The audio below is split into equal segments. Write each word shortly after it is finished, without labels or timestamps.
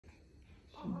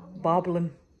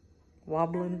bobbling,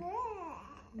 wobbling,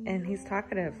 and he's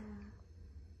talkative.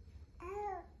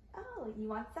 Oh, you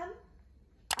want some?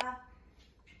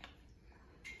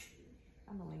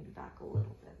 I'm gonna lean back a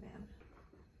little bit, man.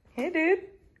 Hey, dude.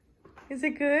 Is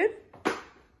it good? There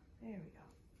we go.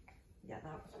 Yeah,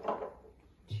 that was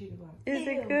too. Is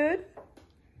it good?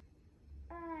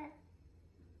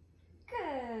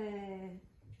 Good.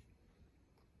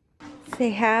 Say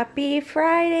happy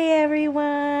Friday,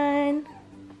 everyone.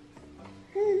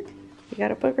 You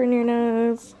got a booger in your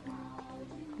nose.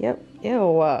 Yep.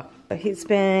 Ew. He's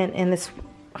been in this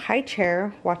high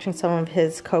chair watching some of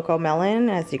his cocoa melon,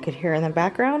 as you could hear in the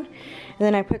background. And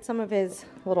then I put some of his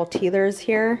little teethers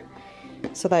here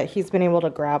so that he's been able to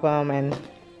grab them and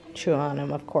chew on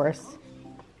them, of course.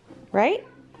 Right?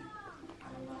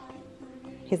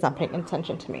 He's not paying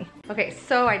attention to me. Okay,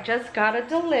 so I just got a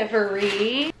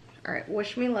delivery. All right,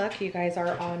 wish me luck. You guys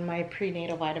are on my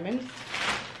prenatal vitamins.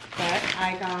 But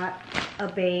I got a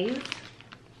Beis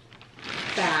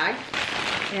bag.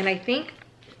 And I think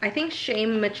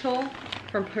Shane Mitchell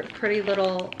from Pretty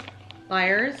Little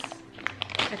Liars,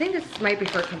 I think this might be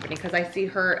her company because I see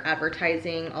her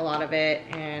advertising a lot of it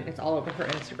and it's all over her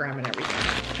Instagram and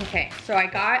everything. Okay, so I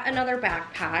got another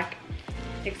backpack,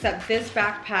 except this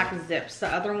backpack zips. The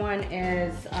other one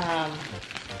is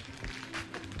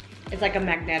it's like a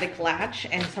magnetic latch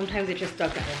and sometimes it just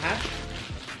doesn't latch.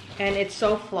 And it's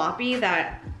so floppy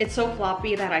that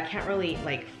I can't really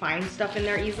like find stuff in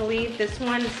there easily. This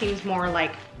one seems more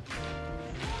like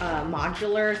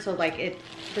modular, so like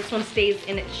this one stays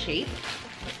in its shape.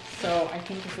 So I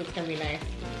think this is gonna be nice.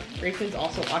 Grayson's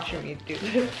also watching me do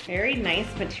this. Very nice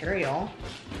material.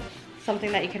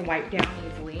 Something that you can wipe down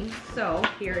easily. So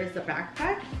here is the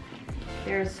backpack.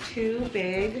 There's two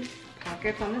big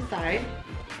pockets on the side.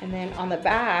 And then on the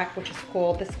back, which is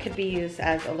cool, this could be used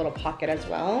as a little pocket as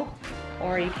well.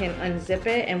 Or you can unzip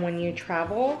it, and when you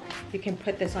travel, you can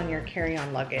put this on your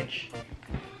carry-on luggage.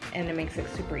 And it makes it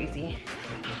super easy.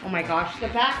 Oh my gosh, the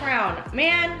background.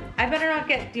 Man, I better not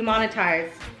get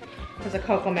demonetized because of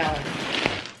cocoa melon.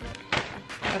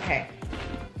 Okay.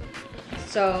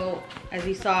 So, as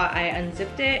you saw, I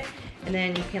unzipped it, and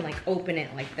then you can like open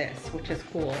it like this, which is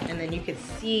cool. And then you can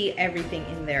see everything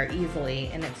in there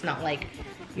easily, and it's not like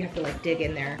you have to like dig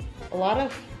in there. A lot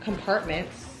of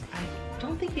compartments, I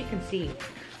don't think you can see.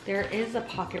 There is a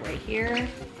pocket right here,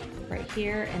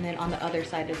 and then on the other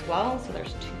side as well. So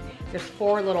there's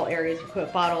four little areas to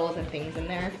put bottles and things in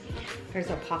there. There's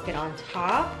a pocket on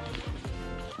top.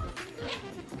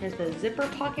 There's the zipper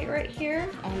pocket right here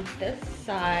on this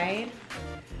side.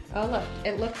 Oh look,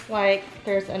 it looks like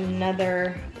there's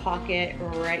another pocket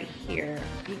right here.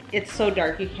 It's so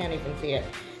dark you can't even see it,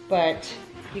 but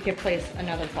you can place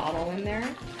another bottle in there.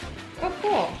 Oh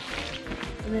cool.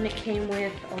 And then it came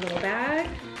with a little bag.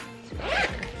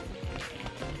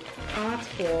 Oh, that's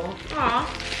cool. Aw.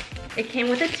 It came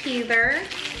with a teether,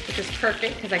 which is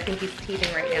perfect because I think he's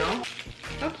teething right now.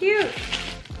 How cute.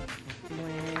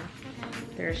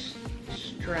 There's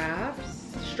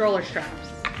straps, stroller straps.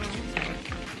 Oh, that's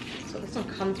nice. So this one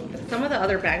comes with it. Some of the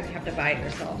other bags you have to buy it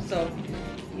yourself. So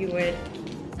you would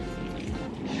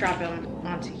strap them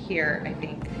onto here, I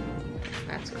think.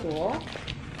 That's cool.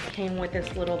 Came with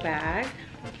this little bag.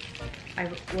 I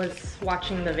was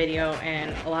watching the video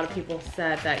and a lot of people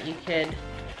said that you could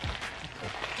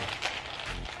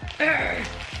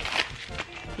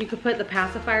put the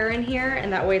pacifier in here,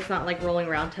 and that way it's not like rolling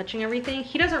around touching everything.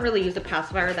 He doesn't really use the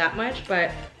pacifier that much,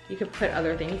 but you could put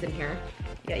other things in here.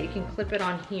 Yeah, you can clip it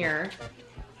on here.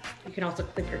 You can also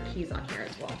clip your keys on here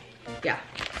as well. Yeah,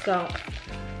 so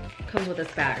it comes with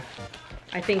this bag.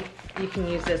 I think you can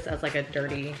use this as like a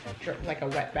like a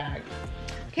wet bag.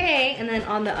 Okay, and then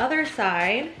on the other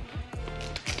side,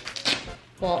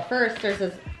 well, first there's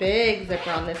this big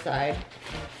zipper on this side.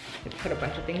 You put a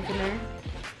bunch of things in there.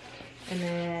 And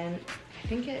then I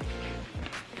think it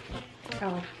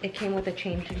came with a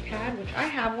changing pad, which I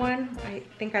have one. I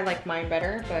think I like mine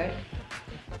better, but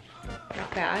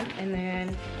not bad. And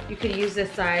then you could use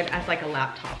this side as like a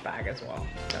laptop bag as well.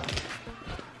 So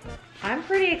I'm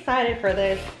pretty excited for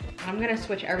this. I'm gonna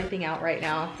switch everything out right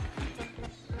now.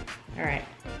 All right,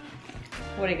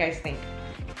 what do you guys think?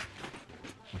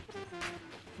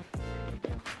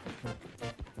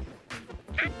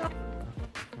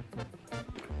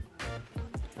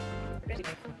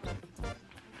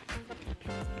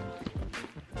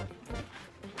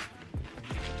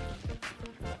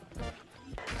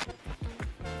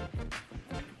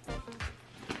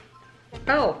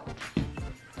 Oh,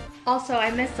 also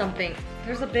I missed something.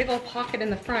 There's a big old pocket in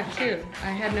the front too.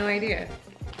 I had no idea.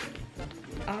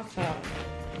 Awesome.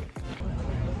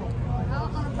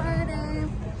 Out on a Friday.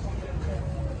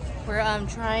 We're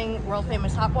trying world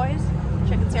famous Hot Boys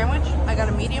chicken sandwich. I got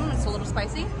a medium, it's a little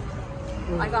spicy.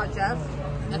 I got Jeff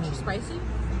extra spicy.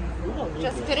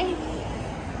 Just kidding.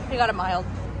 He got it mild.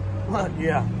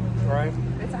 Yeah, right.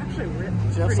 It's actually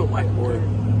Jeff's a white boy.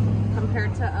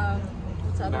 compared to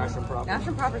what's the other Nash one? and Proper. Nash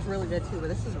and Proper is really good too, but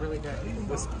this is really good.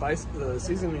 The spice, the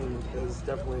seasoning is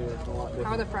definitely a lot different.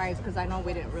 How are the fries? Because I know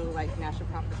we didn't really like Nash and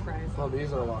Proper's fries. Well,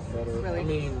 these are a lot better. Really? I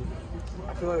mean,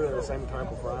 I feel like they're the same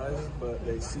type of fries, but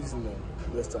they seasoned them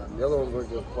this time. The other ones were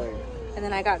just plain. And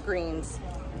then I got greens.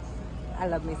 I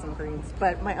love me some greens,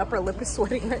 but my upper lip is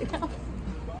sweating right now.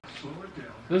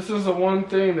 This is the one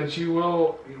thing that you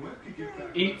will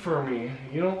eat for me.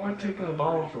 You don't like taking the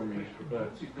bottle from me,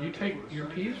 but you take your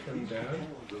piece from me, Dad.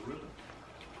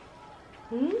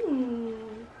 Mmm.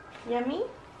 Yummy?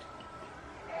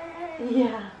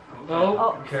 Yeah.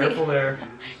 Oh, careful there.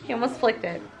 He almost flicked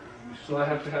it. So I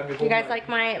have to have you hold You guys my, like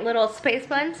my little space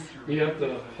buns? You have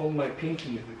to hold my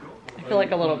pinky. I feel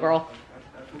like a little girl.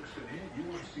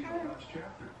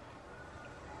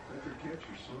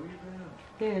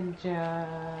 Good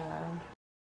job.